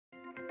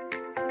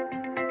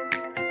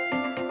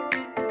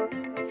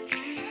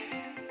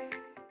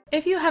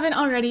If you haven't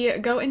already,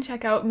 go and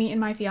check out me and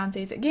my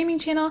fiance's gaming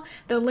channel.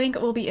 The link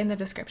will be in the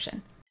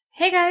description.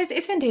 Hey guys,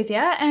 it's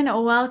Fantayzia and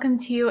welcome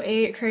to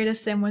a Create a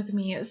Sim with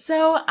me.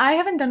 So I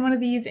haven't done one of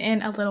these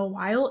in a little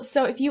while,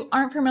 so if you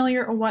aren't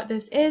familiar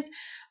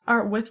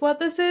with what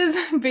this is,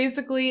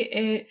 basically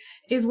it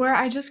is where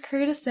I just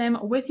create a sim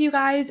with you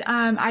guys.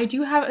 I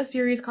do have a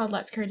series called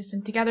Let's Create a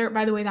Sim Together.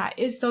 By the way, that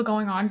is still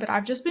going on, but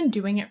I've just been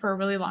doing it for a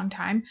really long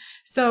time.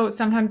 So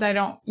sometimes I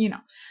don't,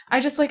 I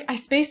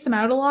space them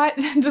out a lot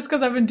just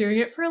because I've been doing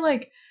it for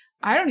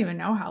I don't even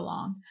know how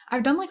long.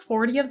 I've done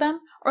 40 of them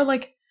or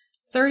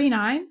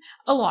 39,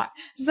 a lot.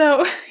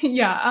 So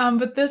yeah,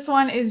 but this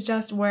one is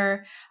just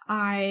where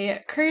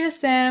I create a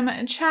sim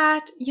and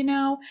chat,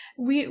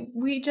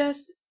 we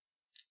just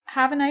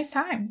have a nice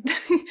time.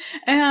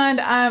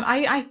 And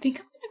I think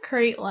I'm gonna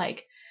create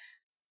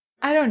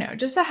I don't know,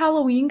 just a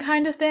Halloween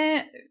kind of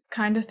sim.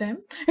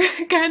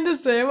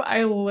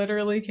 I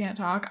literally can't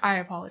talk. I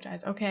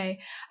apologize. Okay.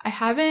 I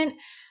haven't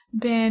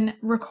been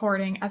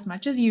recording as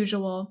much as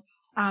usual.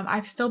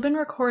 I've still been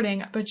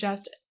recording, but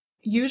just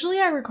usually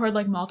I record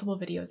multiple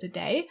videos a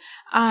day.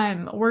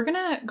 We're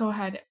gonna go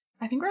ahead.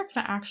 I think we're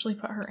gonna actually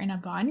put her in a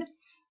bun.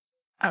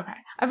 Okay.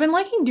 I've been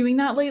liking doing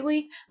that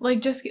lately,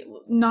 just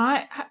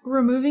not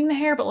removing the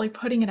hair, but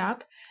putting it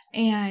up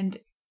and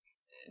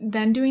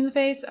then doing the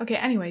face. Okay,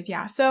 anyways,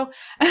 yeah. So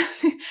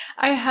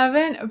I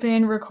haven't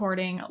been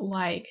recording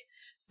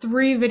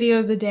 3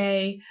 videos a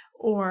day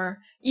or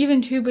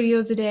even 2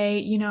 videos a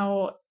day,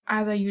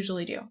 as I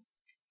usually do.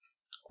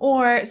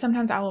 Or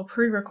sometimes I will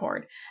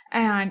pre-record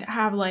and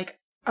have a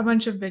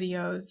bunch of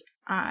videos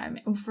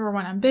for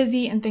when I'm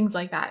busy and things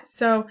like that.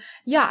 So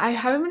yeah, I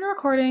haven't been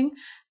recording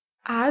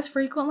as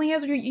frequently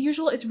as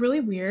usual. It's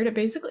really weird.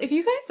 Basically, if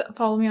you guys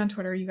follow me on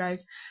Twitter, you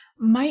guys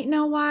might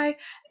know why.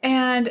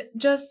 And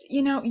just,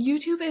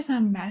 YouTube is a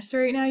mess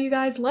right now, you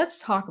guys. Let's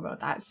talk about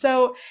that.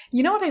 So,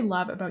 you know what I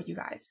love about you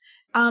guys?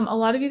 A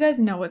lot of you guys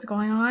know what's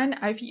going on.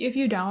 If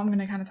you don't, I'm going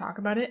to kind of talk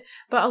about it.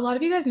 But a lot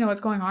of you guys know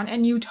what's going on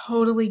and you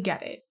totally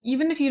get it.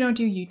 Even if you don't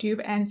do YouTube.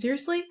 And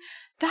seriously,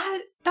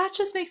 that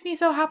just makes me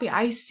so happy.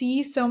 I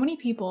see so many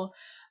people,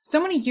 so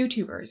many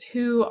YouTubers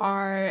who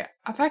are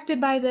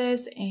affected by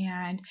this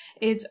and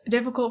it's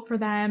difficult for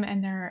them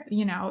and they're,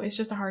 it's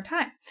just a hard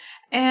time.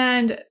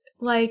 And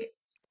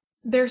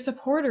their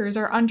supporters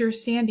are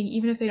understanding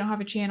even if they don't have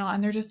a channel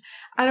and they're just,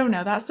 I don't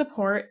know, that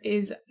support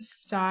is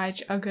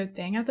such a good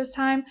thing at this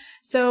time.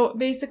 So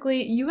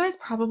basically, you guys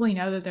probably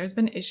know that there's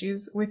been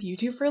issues with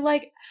YouTube for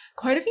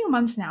quite a few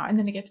months now, and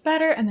then it gets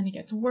better and then it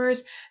gets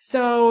worse.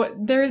 So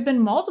there's been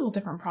multiple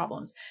different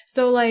problems.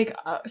 So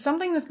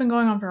something that's been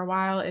going on for a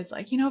while is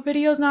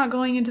videos not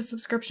going into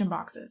subscription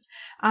boxes.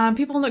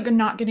 People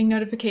not getting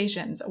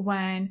notifications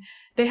when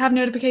they have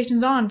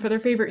notifications on for their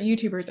favorite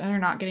YouTubers and they're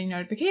not getting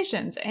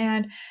notifications.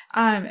 And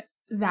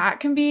that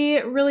can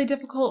be really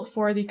difficult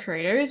for the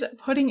creators,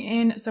 putting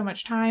in so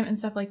much time and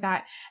stuff like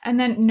that, and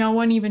then no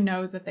one even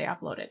knows that they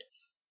uploaded.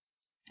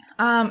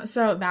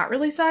 So that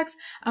really sucks.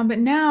 But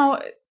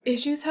now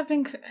issues have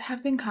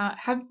become,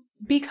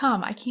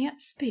 I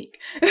can't speak,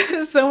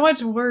 so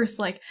much worse.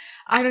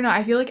 I don't know,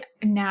 I feel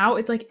now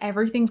it's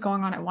everything's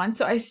going on at once.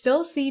 So I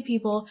still see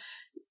people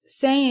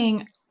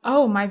saying,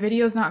 oh, my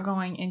video's not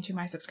going into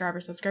my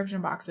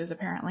subscription boxes,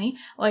 apparently.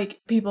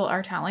 People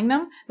are telling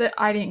them that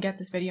I didn't get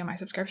this video in my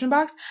subscription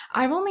box.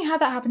 I've only had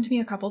that happen to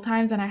me a couple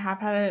times, and I have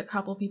had a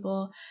couple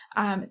people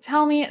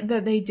tell me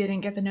that they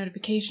didn't get the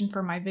notification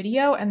for my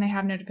video, and they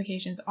have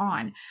notifications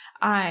on.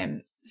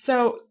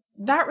 So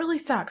that really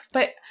sucks,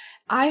 but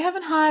I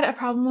haven't had a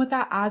problem with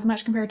that as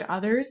much compared to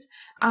others.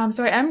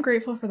 So I am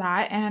grateful for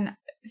that, and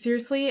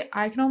seriously,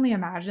 I can only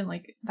imagine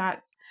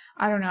that.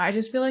 I don't know, I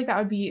just feel that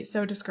would be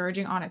so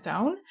discouraging on its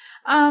own,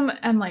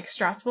 and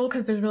stressful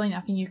because there's really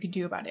nothing you could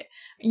do about it,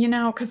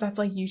 because that's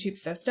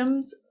YouTube's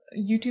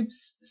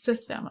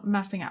system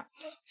messing up.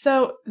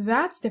 So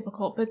that's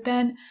difficult. But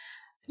then,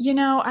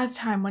 as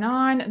time went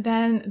on,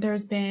 then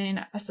there's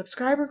been a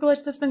subscriber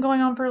glitch that's been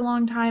going on for a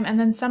long time. And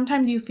then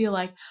sometimes you feel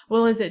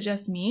well, is it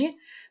just me?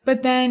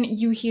 But then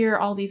you hear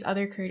all these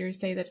other creators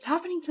say that it's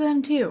happening to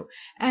them too.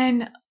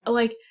 And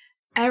not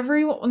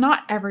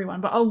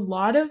everyone, but a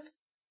lot of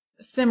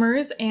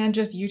simmers and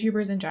just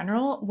YouTubers in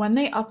general, when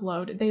they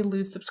upload, they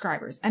lose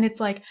subscribers. And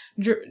it's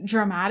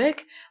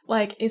dramatic,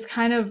 it's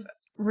kind of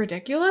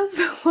ridiculous.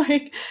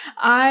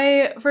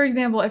 For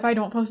example, if I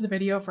don't post a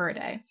video for a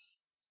day,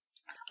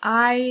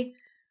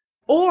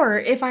 or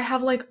if I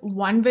have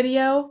one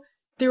video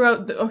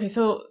throughout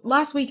so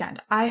last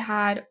weekend, I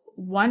had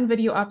one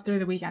video up through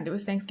the weekend. It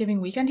was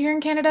Thanksgiving weekend here in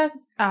Canada.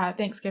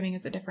 Thanksgiving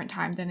is a different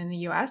time than in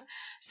the US.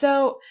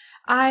 So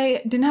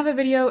I didn't have a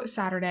video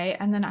Saturday,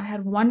 and then I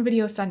had one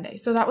video Sunday.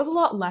 So that was a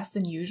lot less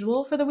than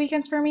usual for the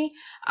weekends for me.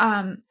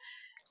 And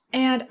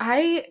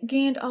I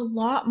gained a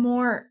lot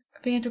more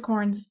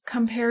Fantacorns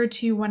compared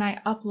to when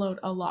I upload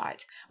a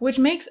lot, which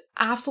makes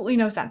absolutely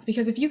no sense,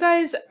 because if you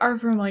guys are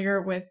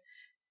familiar with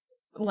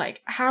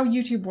how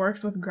YouTube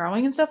works with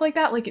growing and stuff like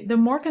that, the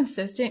more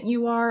consistent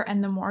you are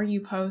and the more you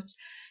post,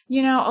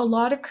 a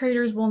lot of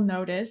creators will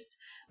notice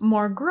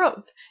more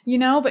growth, you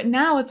know? But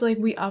now it's like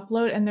we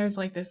upload and there's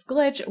like this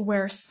glitch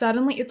where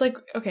suddenly it's like,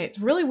 okay, it's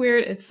really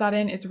weird, it's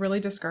sudden, it's really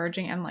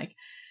discouraging and like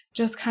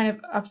just kind of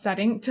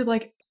upsetting to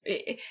like,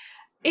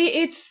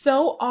 it's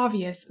so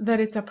obvious that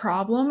it's a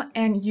problem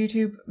and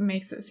YouTube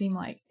makes it seem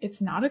like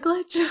it's not a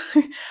glitch,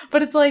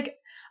 but it's like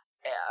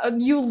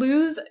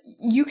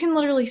you can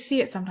literally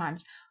see it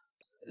sometimes.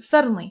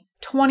 Suddenly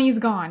 20's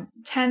gone,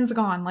 10's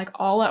gone, like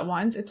all at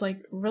once. It's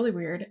like really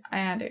weird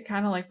and it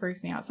kind of like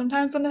freaks me out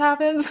sometimes when it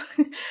happens.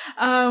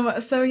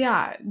 So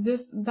yeah,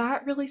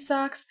 that really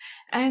sucks.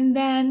 And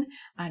then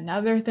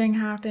another thing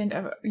happened.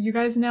 You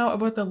guys know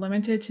about the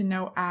limited to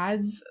no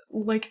ads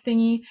like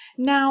thingy.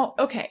 Now,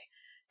 okay,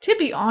 to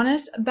be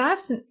honest,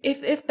 that's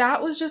if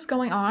that was just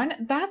going on,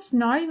 that's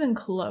not even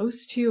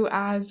close to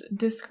as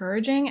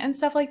discouraging and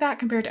stuff like that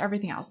compared to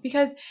everything else.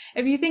 Because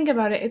if you think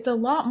about it, it's a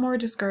lot more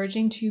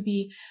discouraging to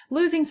be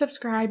losing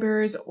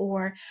subscribers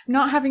or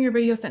not having your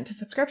videos sent to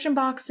subscription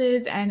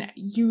boxes and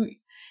you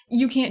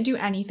can't do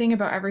anything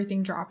about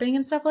everything dropping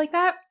and stuff like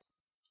that.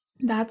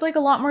 That's like a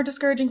lot more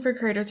discouraging for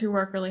creators who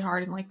work really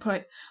hard and like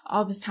put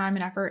all this time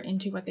and effort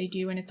into what they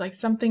do. And it's like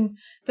something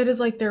that is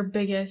like their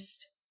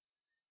biggest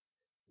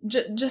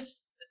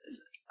just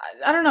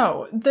I don't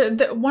know,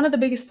 the one of the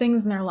biggest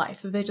things in their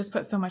life that they just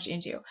put so much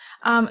into.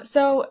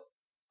 So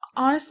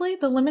honestly,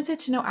 the limited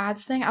to no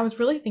ads thing, I was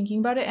really thinking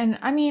about it, and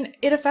I mean,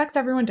 it affects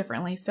everyone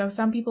differently. So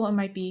some people it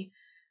might be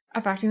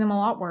affecting them a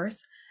lot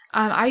worse.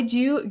 I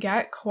do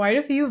get quite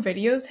a few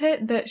videos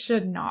hit that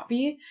should not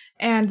be,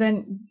 and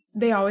then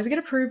they always get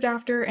approved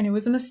after, and it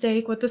was a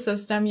mistake with the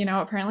system, you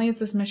know, apparently it's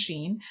this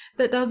machine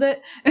that does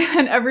it,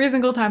 and every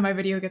single time my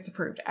video gets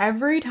approved,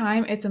 every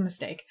time it's a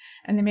mistake,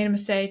 and they made a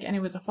mistake, and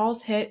it was a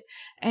false hit,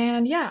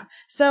 and yeah,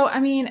 so, I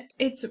mean,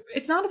 it's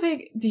not a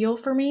big deal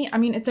for me. I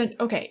mean,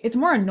 it's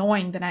more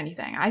annoying than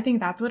anything. I think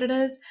that's what it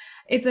is.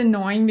 It's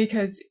annoying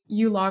because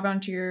you log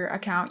onto your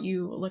account,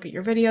 you look at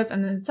your videos,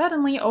 and then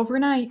suddenly,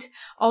 overnight,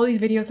 all these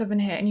videos have been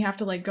hit, and you have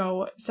to, like,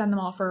 go send them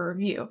all for a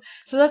review.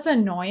 So that's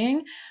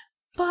annoying.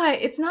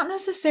 But it's not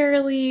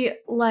necessarily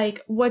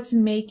like what's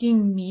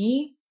making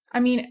me,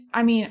 I'm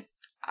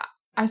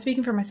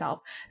speaking for myself.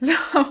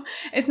 So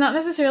it's not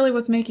necessarily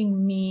what's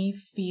making me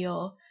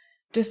feel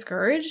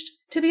discouraged,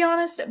 to be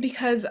honest,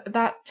 because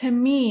that to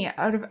me,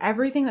 out of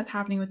everything that's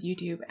happening with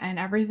YouTube and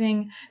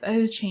everything that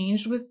has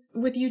changed with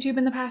YouTube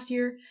in the past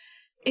year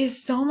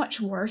is so much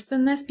worse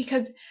than this.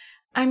 Because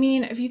I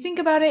mean, if you think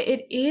about it,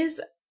 it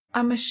is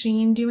a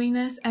machine doing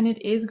this and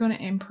it is going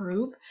to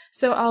improve.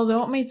 So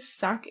although it may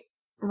suck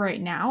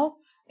right now,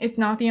 it's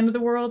not the end of the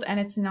world, and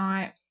it's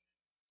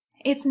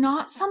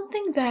not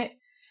something that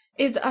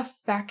is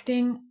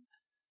affecting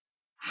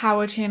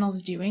how a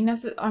channel's doing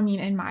this. I mean,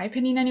 in my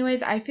opinion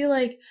anyways, I feel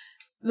like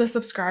the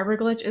subscriber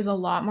glitch is a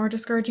lot more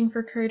discouraging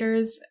for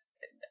creators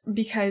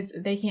because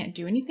they can't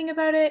do anything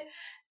about it,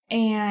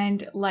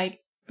 and like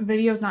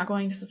videos not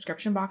going to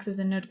subscription boxes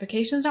and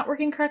notifications not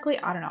working correctly.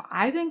 I don't know.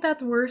 I think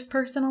that's worse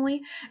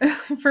personally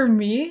for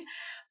me.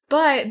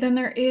 But then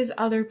there is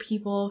other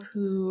people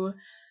who,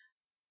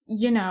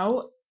 you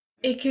know,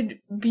 it could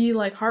be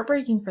like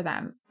heartbreaking for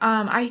them.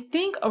 I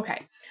think,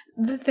 okay,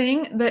 the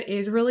thing that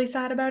is really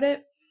sad about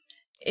it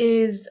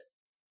is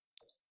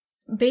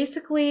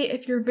basically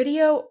if you're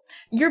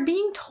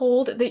being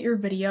told that your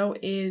video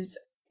is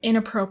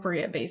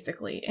inappropriate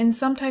basically in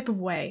some type of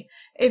way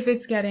if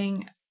it's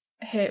getting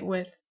hit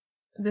with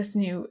this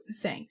new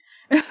thing.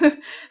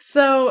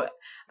 So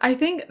I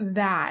think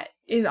that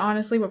is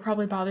honestly what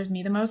probably bothers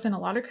me the most and a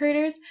lot of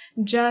creators,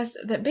 just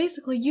that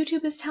basically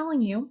YouTube is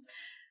telling you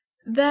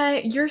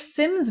that your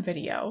Sims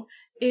video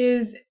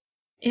is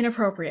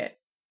inappropriate.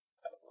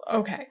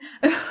 Okay.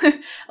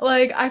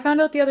 Like, I found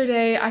out the other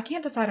day, I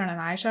can't decide on an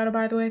eyeshadow,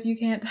 by the way, if you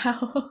can't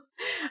tell.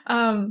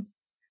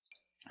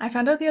 I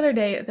found out the other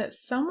day that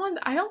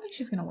I don't think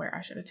she's gonna wear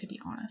eyeshadow, to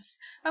be honest.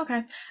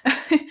 Okay.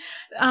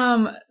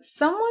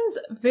 Someone's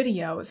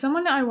video,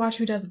 someone I watch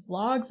who does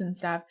vlogs and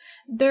stuff,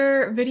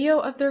 their video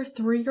of their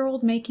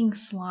 3-year-old making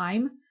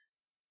slime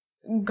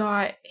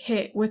got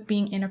hit with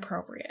being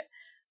inappropriate.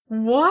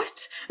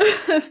 What?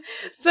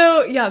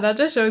 So yeah, that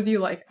just shows you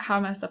like how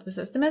messed up the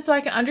system is. So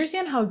I can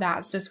understand how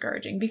that's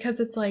discouraging, because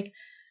it's like,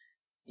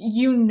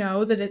 you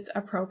know that it's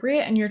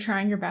appropriate and you're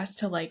trying your best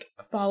to like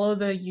follow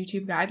the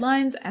YouTube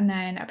guidelines, and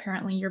then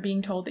apparently you're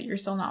being told that you're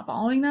still not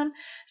following them.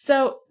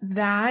 So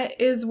that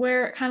is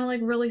where it kind of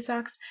like really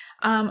sucks.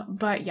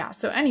 But yeah,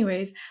 so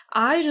anyways,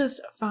 I just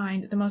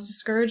find the most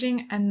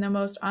discouraging and the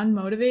most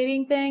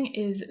unmotivating thing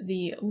is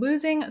the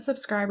losing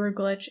subscriber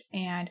glitch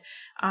and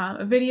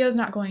videos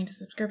not going to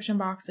subscription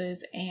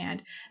boxes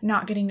and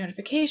not getting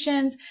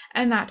notifications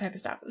and that type of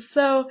stuff.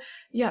 So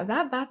yeah,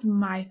 that's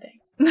my thing.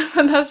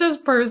 That's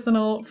just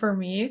personal for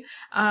me,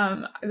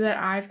 that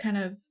I've kind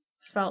of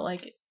felt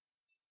like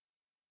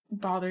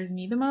bothers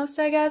me the most,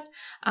 I guess.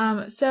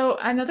 So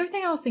another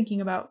thing I was thinking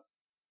about,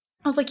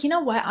 I was like, you know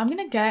what? I'm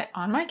gonna get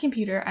on my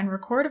computer and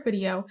record a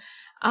video,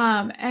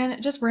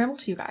 and just ramble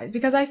to you guys,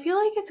 because I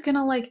feel like it's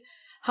gonna like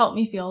help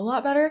me feel a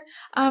lot better.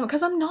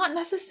 Because I'm not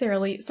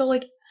necessarily, so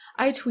like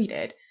I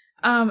tweeted,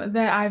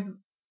 that I've,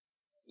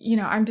 you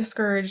know, I'm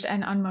discouraged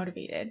and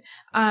unmotivated.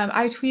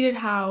 I tweeted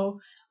how,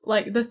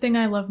 like, the thing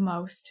I love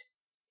most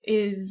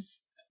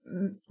is,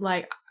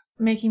 like,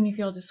 making me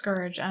feel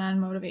discouraged and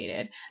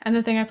unmotivated, and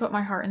the thing I put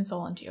my heart and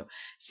soul into.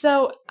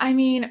 So, I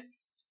mean,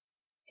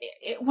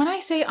 when I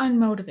say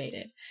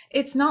unmotivated,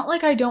 it's not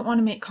like I don't want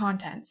to make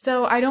content.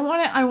 So I don't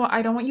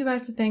want you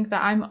guys to think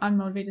that I'm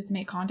unmotivated to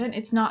make content.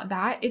 It's not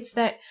that. It's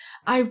that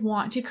I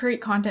want to create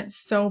content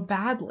so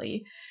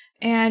badly.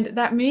 And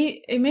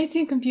it may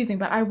seem confusing,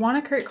 but I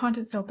want to create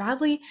content so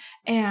badly,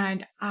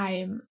 and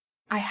I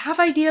have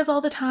ideas all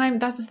the time.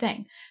 That's the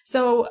thing.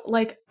 So,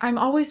 like, I'm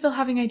always still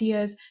having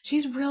ideas.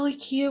 She's really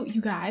cute,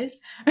 you guys.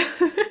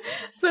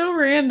 So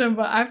random,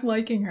 but I'm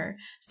liking her.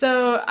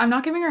 So I'm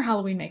not giving her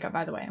Halloween makeup,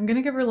 by the way. I'm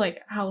gonna give her,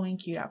 like, Halloween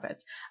cute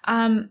outfits.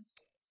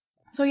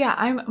 So yeah,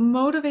 I'm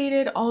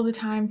motivated all the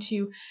time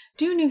to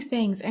do new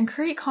things and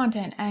create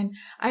content, and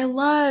I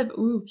love,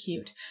 ooh,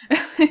 cute.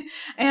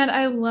 And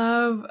I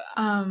love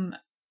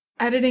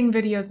editing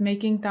videos,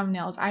 making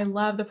thumbnails. I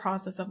love the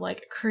process of,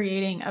 like,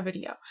 creating a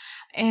video.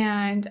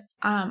 And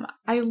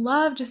I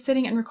love just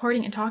sitting and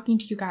recording and talking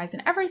to you guys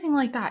and everything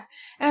like that.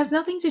 It has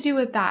nothing to do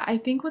with that. I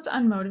think what's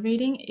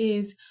unmotivating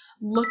is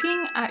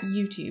looking at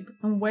YouTube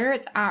and where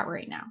it's at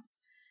right now.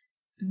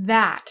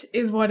 That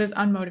is what is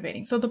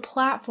unmotivating. So the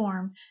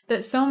platform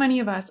that so many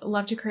of us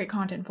love to create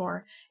content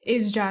for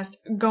is just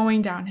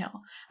going downhill.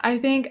 I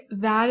think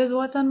that is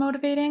what's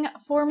unmotivating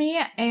for me,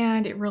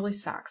 and it really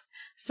sucks.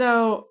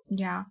 So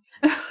yeah.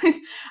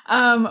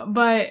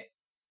 But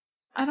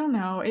I don't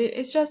know.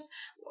 It's just,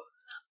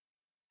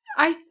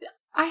 I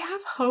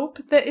have hope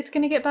that it's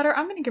going to get better.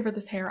 I'm going to give her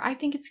this hair. I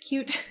think it's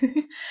cute.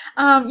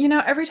 You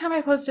know, every time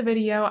I post a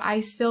video,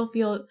 I still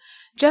feel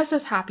just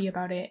as happy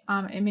about it.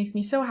 It makes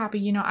me so happy.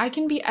 You know, I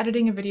can be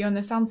editing a video, and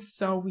this sounds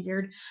so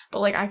weird, but,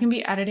 like, I can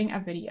be editing a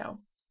video.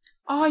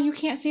 Oh, you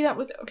can't see that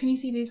can you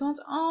see these ones?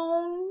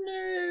 Oh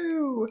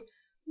no,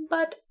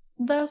 but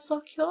they're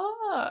so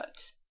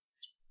cute.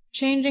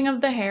 Changing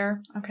of the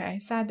hair. Okay,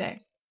 sad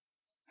day.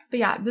 But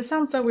yeah, this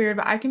sounds so weird,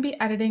 but I can be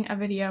editing a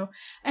video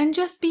and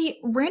just be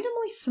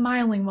randomly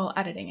smiling while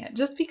editing it,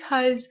 just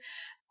because,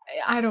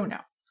 I don't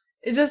know.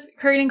 It just,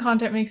 creating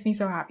content makes me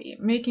so happy.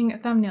 Making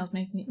thumbnails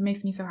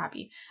makes me so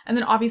happy. And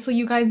then obviously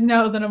you guys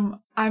know that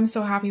I'm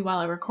so happy while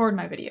I record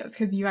my videos,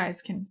 because you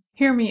guys can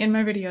hear me in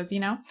my videos, you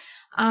know?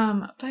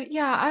 But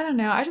yeah, I don't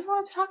know. I just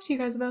wanted to talk to you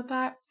guys about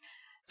that,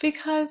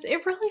 because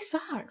it really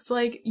sucks.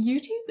 Like,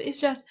 YouTube is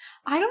just,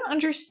 I don't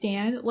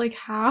understand, like,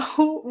 how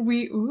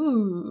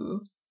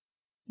ooh.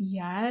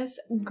 Yes,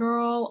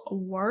 girl,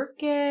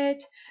 work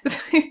it.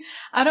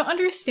 I don't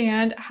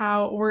understand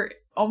how we're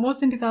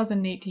almost in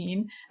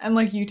 2018 and,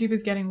 like, YouTube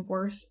is getting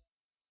worse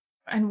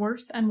and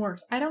worse and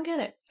worse. I don't get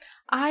it.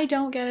 I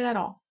don't get it at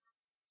all.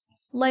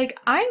 Like,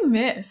 I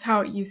miss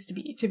how it used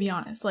to be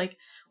honest. Like,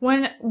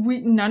 when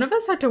none of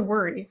us had to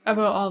worry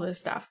about all this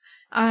stuff.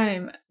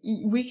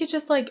 We could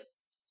just, like,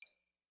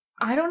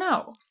 I don't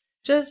know,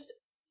 just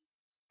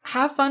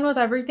have fun with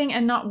everything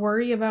and not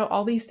worry about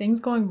all these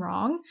things going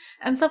wrong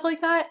and stuff like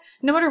that,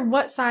 no matter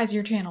what size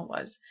your channel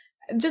was.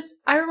 Just,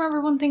 I remember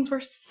when things were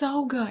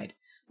so good,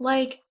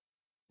 like,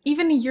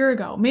 even a year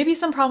ago. Maybe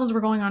some problems were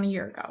going on a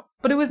year ago,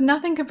 but it was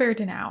nothing compared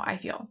to now, I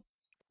feel.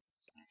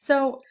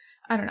 So,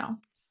 I don't know.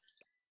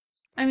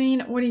 I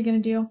mean, what are you gonna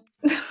do?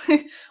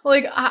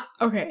 Like,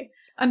 okay.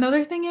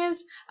 Another thing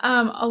is,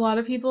 a lot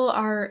of people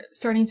are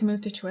starting to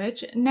move to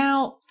Twitch.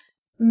 Now,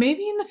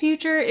 maybe in the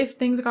future, if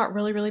things got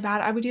really, really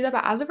bad, I would do that.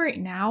 But as of right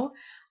now,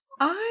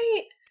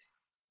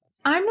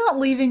 I'm not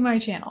leaving my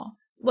channel.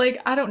 Like,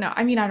 I don't know.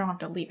 I mean, I don't have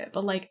to leave it,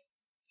 but, like,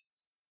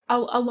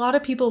 a lot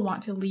of people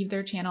want to leave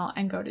their channel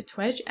and go to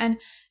Twitch. And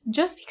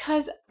just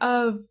because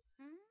of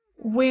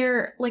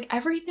where, like,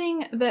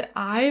 everything that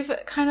I've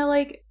kind of,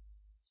 like,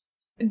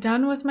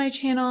 done with my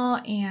channel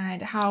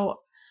and how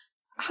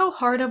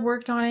hard I've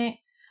worked on it,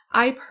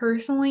 I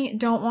personally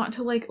don't want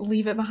to, like,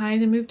 leave it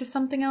behind and move to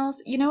something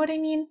else. You know what I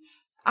mean?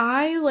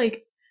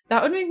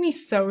 That would make me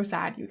so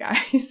sad, you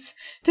guys,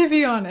 to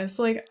be honest.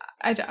 Like,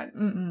 I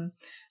don't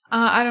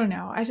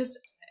know.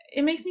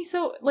 It makes me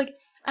so, like,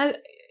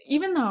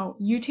 even though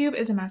YouTube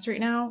is a mess right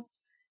now,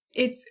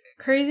 it's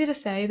crazy to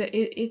say that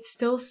it's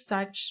still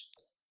such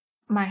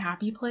my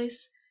happy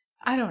place.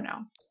 I don't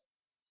know.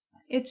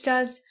 It's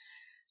just,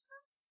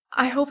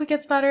 I hope it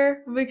gets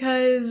better,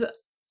 because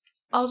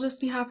I'll just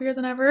be happier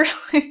than ever.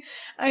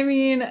 I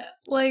mean,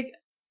 like,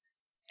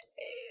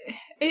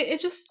 it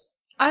just,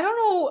 I don't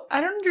know,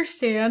 I don't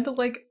understand,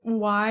 like,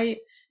 why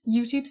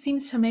YouTube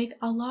seems to make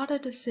a lot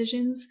of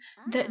decisions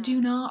that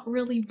do not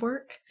really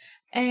work,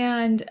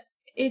 and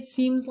it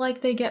seems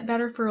like they get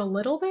better for a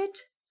little bit.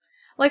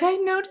 Like, I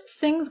noticed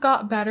things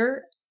got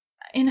better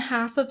in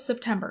half of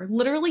September,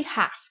 literally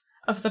half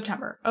of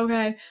September,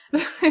 okay?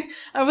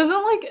 I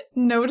wasn't, like,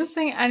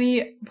 noticing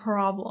any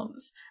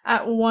problems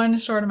at one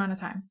short amount of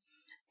time.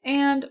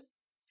 And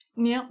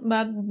yeah,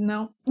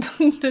 no,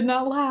 did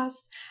not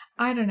last.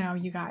 I don't know,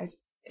 you guys.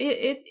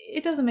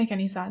 It doesn't make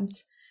any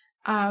sense.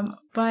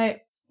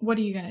 But what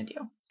are you gonna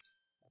do?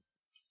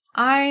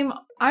 I'm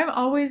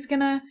always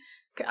gonna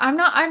I'm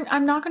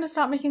not going to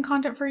stop making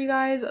content for you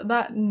guys.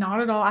 That,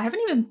 not at all. I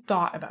haven't even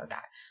thought about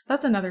that.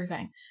 That's another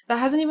thing. That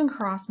hasn't even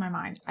crossed my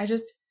mind.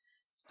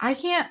 I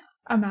can't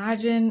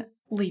imagine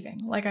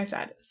leaving, like I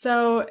said.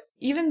 So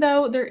even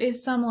though there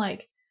is some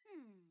like,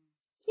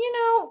 you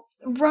know,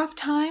 rough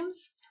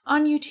times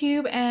on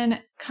YouTube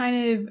and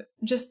kind of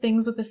just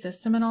things with the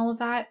system and all of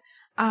that,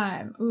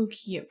 ooh,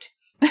 cute.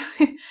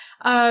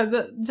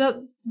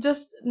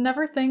 Just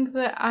never think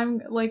that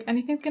I'm like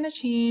anything's gonna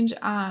change.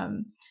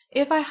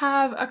 If I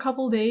have a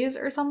couple days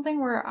or something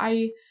where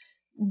I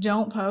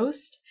don't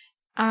post,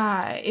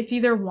 it's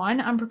either one,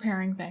 I'm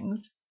preparing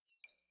things,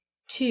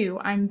 two,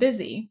 I'm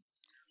busy,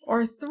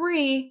 or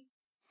three,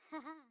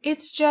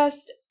 it's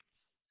just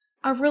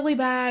a really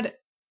bad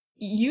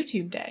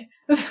YouTube day.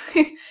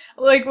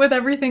 Like with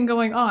everything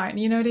going on,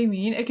 you know what I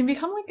mean? It can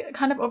become like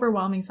kind of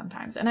overwhelming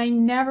sometimes, and I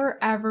never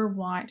ever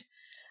want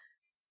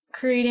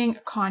creating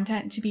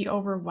content to be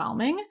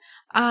overwhelming.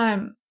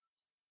 I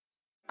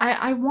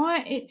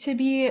want it to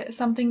be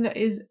something that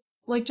is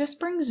like just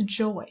brings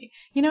joy.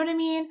 You know what I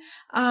mean?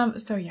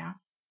 So yeah.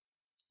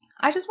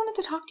 I just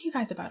wanted to talk to you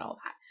guys about all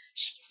that.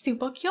 She's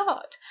super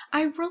cute.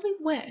 I really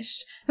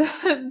wish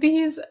that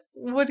these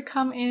would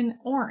come in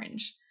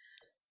orange.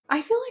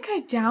 I feel like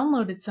I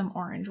downloaded some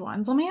orange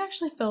ones. Let me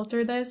actually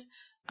filter this.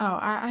 Oh,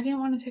 I didn't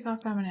want to take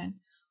off feminine.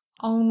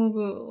 Oh my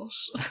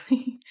gosh.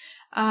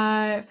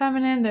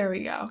 Feminine, there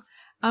we go.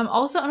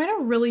 Also, I'm in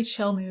a really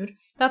chill mood.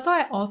 That's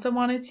why I also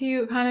wanted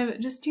to kind of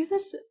just do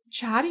this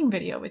chatting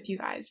video with you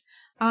guys.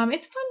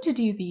 It's fun to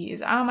do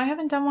these. I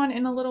haven't done one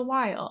in a little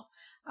while.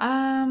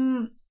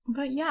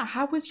 But yeah,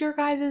 how was your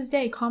guys'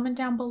 day? Comment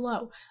down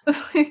below.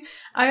 I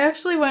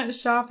actually went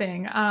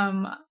shopping.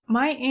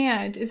 My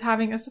aunt is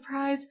having a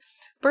surprise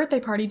birthday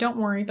party. Don't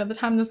worry, by the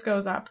time this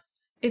goes up,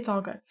 it's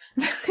all good.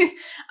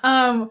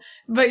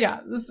 But yeah,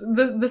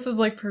 this is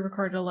like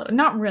pre-recorded a little.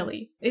 Not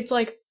really. It's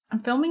like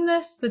I'm filming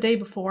this the day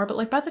before, but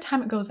like by the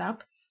time it goes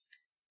up,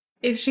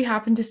 if she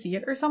happened to see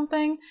it or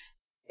something,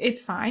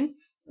 it's fine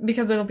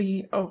because it'll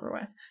be over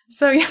with.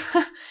 So yeah,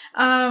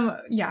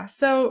 yeah.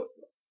 So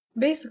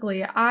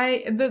basically,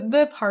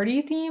 the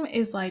party theme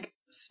is like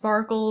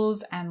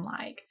sparkles and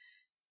like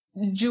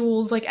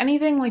jewels, like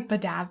anything like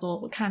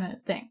bedazzle kind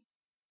of thing.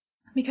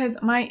 Because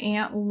my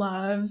aunt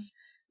loves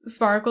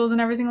sparkles and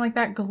everything like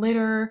that,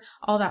 glitter,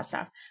 all that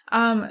stuff.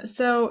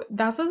 So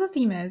that's what the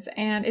theme is,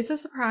 and it's a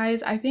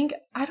surprise. I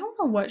don't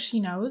know what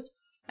she knows.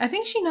 I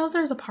think she knows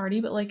there's a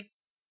party, but like,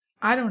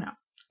 I don't know.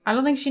 I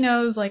don't think she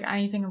knows like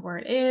anything of where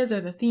it is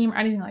or the theme or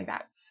anything like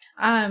that.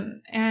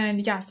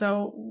 And yeah,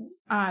 so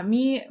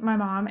me, my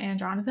mom, and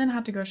Jonathan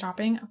had to go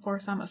shopping for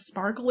some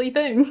sparkly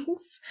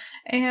things.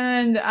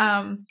 And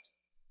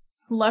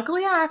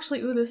luckily I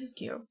actually, ooh, this is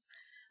cute.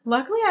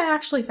 Luckily, I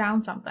actually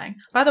found something.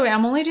 By the way,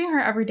 I'm only doing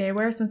her everyday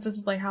wear since this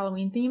is like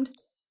Halloween themed.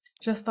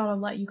 Just thought I'd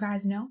let you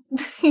guys know.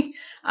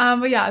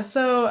 But yeah,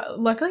 so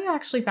luckily I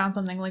actually found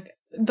something like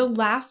the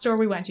last store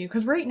we went to,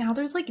 because right now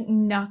there's like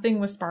nothing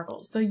with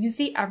sparkles. So you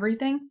see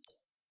everything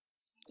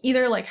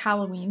either like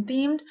Halloween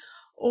themed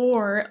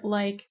or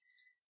like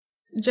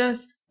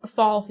just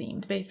fall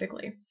themed,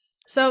 basically.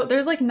 So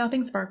there's like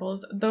nothing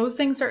sparkles. Those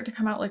things start to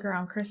come out like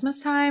around Christmas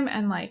time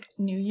and like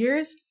New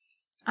Year's.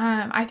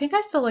 I think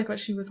I still like what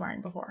she was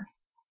wearing before.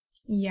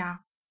 Yeah.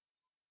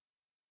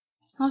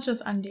 Let's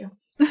just undo.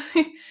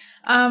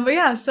 But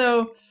yeah,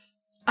 so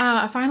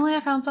finally I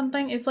found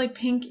something. It's like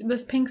pink,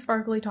 this pink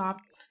sparkly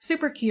top.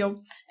 Super cute.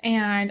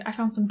 And I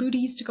found some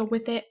booties to go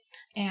with it.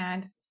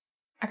 And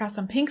I got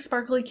some pink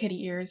sparkly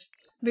kitty ears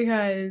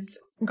because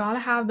gotta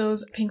have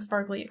those pink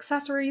sparkly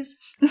accessories.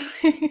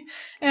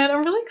 And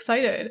I'm really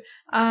excited.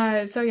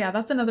 So yeah,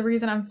 that's another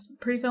reason I'm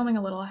pre-filming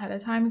a little ahead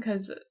of time,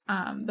 because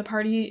the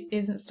party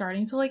isn't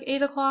starting till like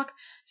 8 o'clock.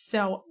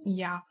 So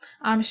yeah,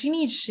 she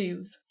needs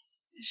shoes.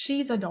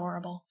 She's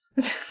adorable.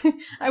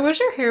 I wish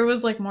her hair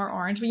was like more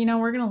orange, but you know,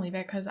 we're gonna leave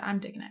it because I'm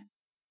digging it.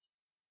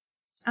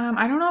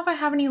 I don't know if I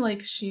have any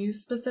like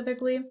shoes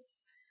specifically.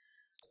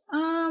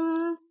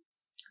 I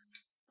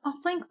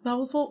think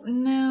those will,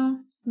 no,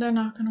 they're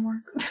not gonna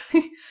work.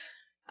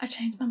 I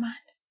changed my mind.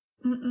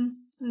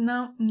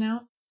 No,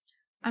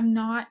 I'm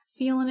not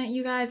feeling it,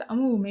 you guys.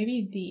 Oh,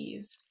 maybe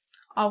these.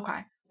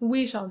 Okay,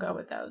 we shall go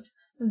with those.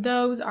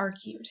 Those are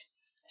cute.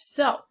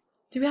 So,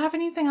 do we have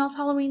anything else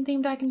Halloween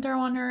themed I can throw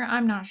on her?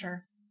 I'm not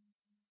sure.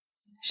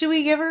 Should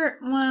we give her,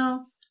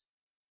 well,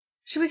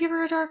 should we give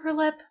her a darker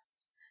lip?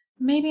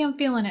 Maybe I'm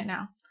feeling it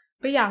now.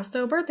 But yeah,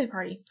 so birthday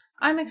party.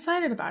 I'm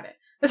excited about it.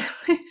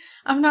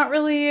 I'm not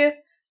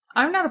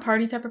a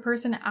party type of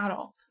person at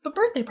all. But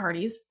birthday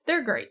parties,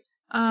 they're great.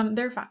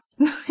 They're fun.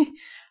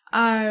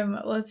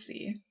 Let's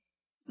see.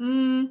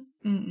 Ooh,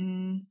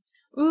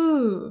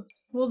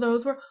 well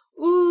those were,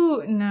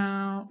 ooh,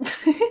 no.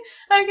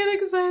 I get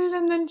excited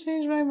and then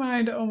change my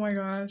mind. Oh my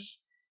gosh.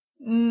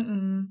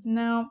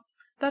 No,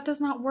 that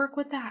does not work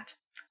with that.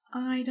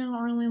 I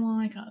don't really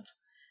like it.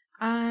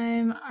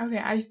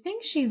 Okay, I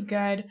think she's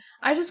good.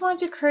 I just wanted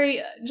to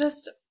create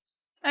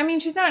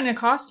she's not in a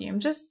costume,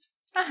 just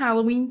a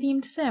Halloween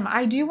themed sim.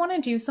 I do want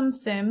to do some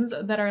sims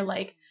that are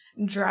like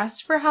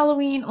dressed for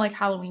Halloween, like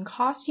Halloween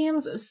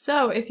costumes.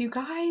 So if you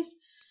guys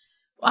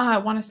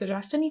want to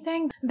suggest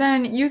anything,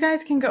 then you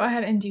guys can go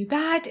ahead and do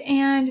that.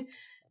 And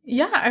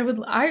yeah,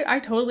 I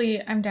totally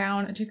am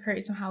down to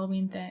create some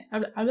Halloween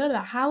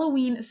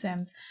Halloween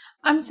Sims.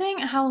 I'm saying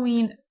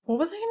Halloween, what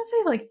was I gonna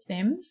say? Like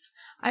Thims?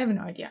 I have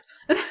no idea.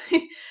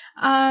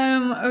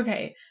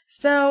 Okay,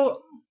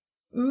 so,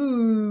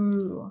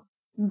 ooh,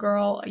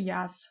 girl,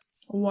 yes,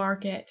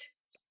 work it.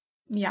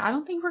 Yeah, I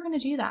don't think we're gonna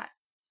do that.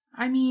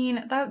 I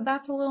mean,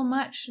 that's a little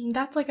much.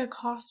 That's like a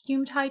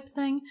costume type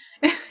thing.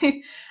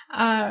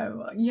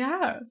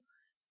 Yeah,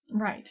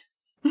 right.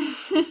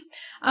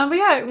 But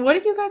yeah, what are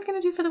you guys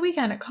gonna do for the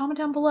weekend? Comment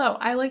down below.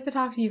 I like to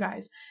talk to you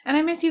guys, and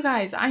I miss you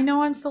guys. I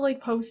know I'm still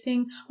like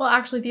posting. Well,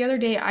 actually, the other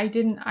day I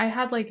didn't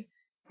have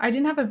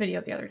a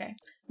video the other day,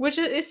 which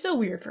is still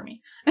weird for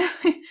me.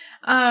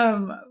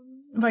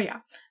 But yeah,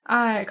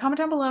 comment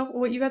down below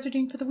what you guys are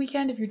doing for the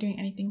weekend. If you're doing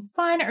anything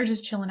fun or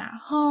just chilling at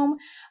home,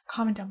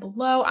 comment down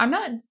below. I'm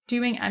not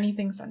doing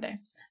anything Sunday.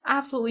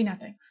 Absolutely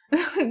nothing.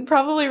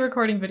 Probably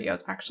recording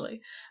videos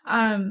actually.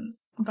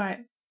 But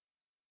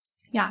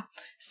yeah,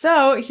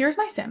 so here's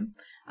my sim.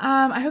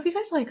 I hope you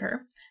guys like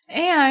her.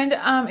 And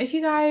if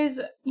you guys,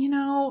 you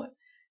know,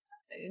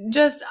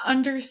 just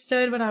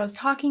understood what I was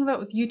talking about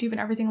with YouTube and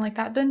everything like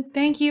that, then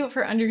thank you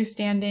for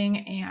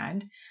understanding.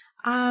 And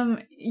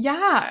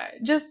yeah,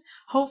 just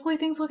hopefully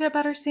things will get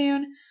better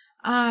soon.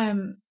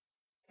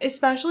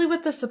 Especially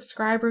with the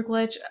subscriber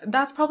glitch,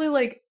 that's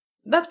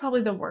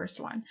probably the worst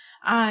one.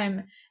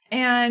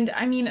 And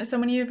I mean, so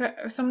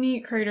many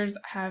creators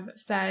have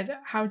said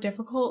how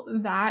difficult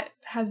that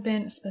has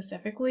been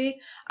specifically,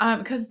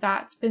 because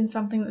that's been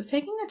something that's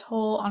taking a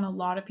toll on a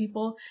lot of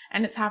people,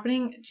 and it's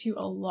happening to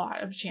a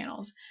lot of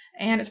channels.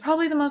 And it's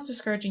probably the most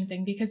discouraging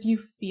thing, because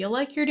you feel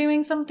like you're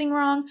doing something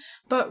wrong,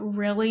 but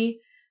really,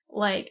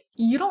 like,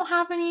 you don't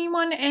have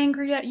anyone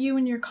angry at you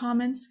in your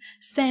comments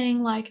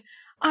saying like,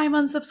 I'm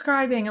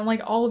unsubscribing, and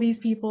like all these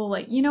people,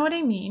 like, you know what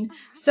I mean?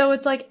 So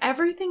it's like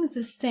everything's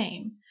the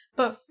same,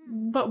 but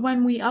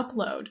when we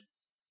upload,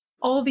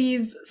 all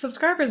these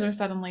subscribers are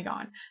suddenly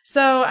gone.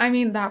 So I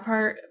mean, that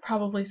part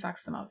probably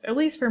sucks the most, at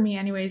least for me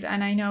anyways,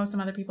 and I know some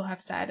other people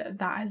have said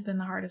that has been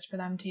the hardest for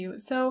them too.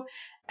 So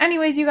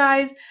anyways, you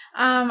guys,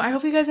 I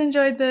hope you guys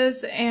enjoyed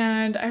this,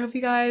 and I hope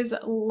you guys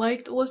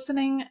liked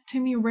listening to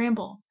me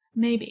ramble,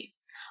 maybe.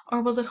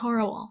 Or was it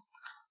horrible?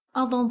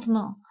 I don't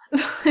know.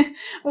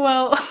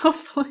 Well,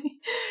 hopefully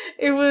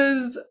it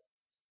was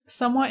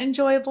somewhat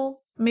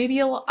enjoyable.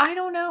 Maybe I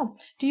don't know.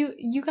 Do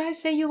you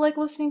guys say you like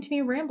listening to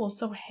me ramble?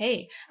 So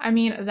hey, I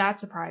mean, that's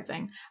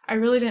surprising. I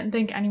really didn't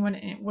think anyone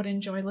would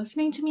enjoy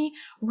listening to me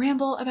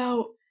ramble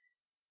about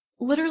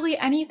literally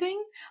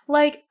anything.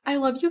 Like, I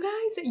love you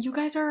guys. You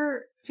guys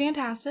are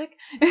fantastic.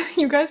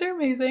 You guys are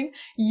amazing.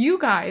 You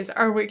guys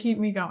are what keep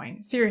me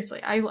going.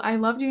 Seriously, I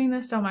love doing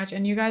this so much,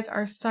 and you guys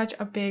are such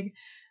a big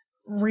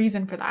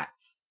reason for that.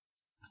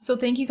 So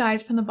thank you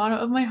guys from the bottom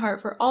of my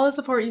heart for all the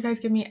support you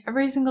guys give me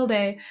every single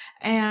day.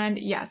 And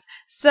yes,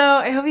 so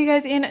I hope you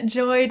guys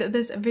enjoyed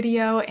this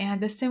video, and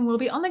this sim will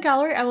be on the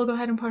gallery. I will go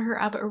ahead and put her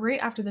up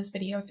right after this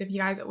video. So if you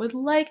guys would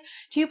like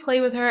to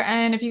play with her,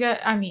 and if you got,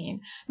 I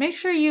mean, make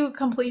sure you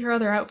complete her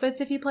other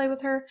outfits if you play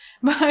with her.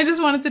 But I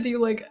just wanted to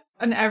do like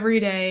an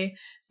everyday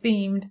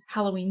themed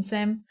Halloween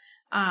sim,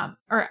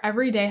 or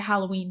everyday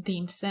Halloween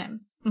themed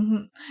sim.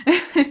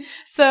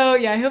 So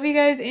yeah, I hope you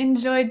guys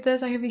enjoyed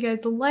this. I hope you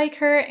guys like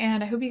her,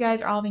 and I hope you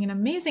guys are all having an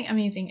amazing,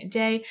 amazing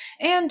day.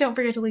 And don't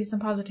forget to leave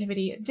some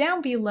positivity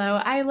down below.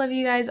 I love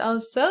you guys all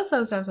so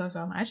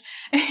much,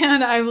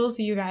 and I will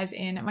see you guys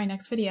in my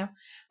next video.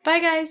 Bye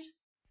guys!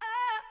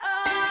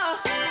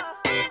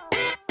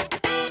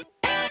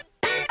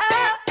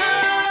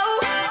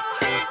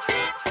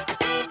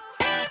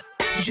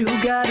 You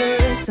gotta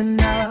listen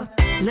up,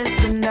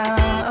 listen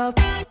up.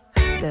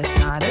 There's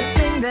not a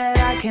thing that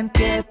I can't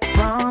get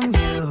from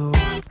you.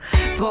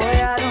 Boy,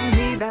 I don't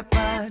need that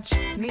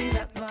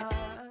much,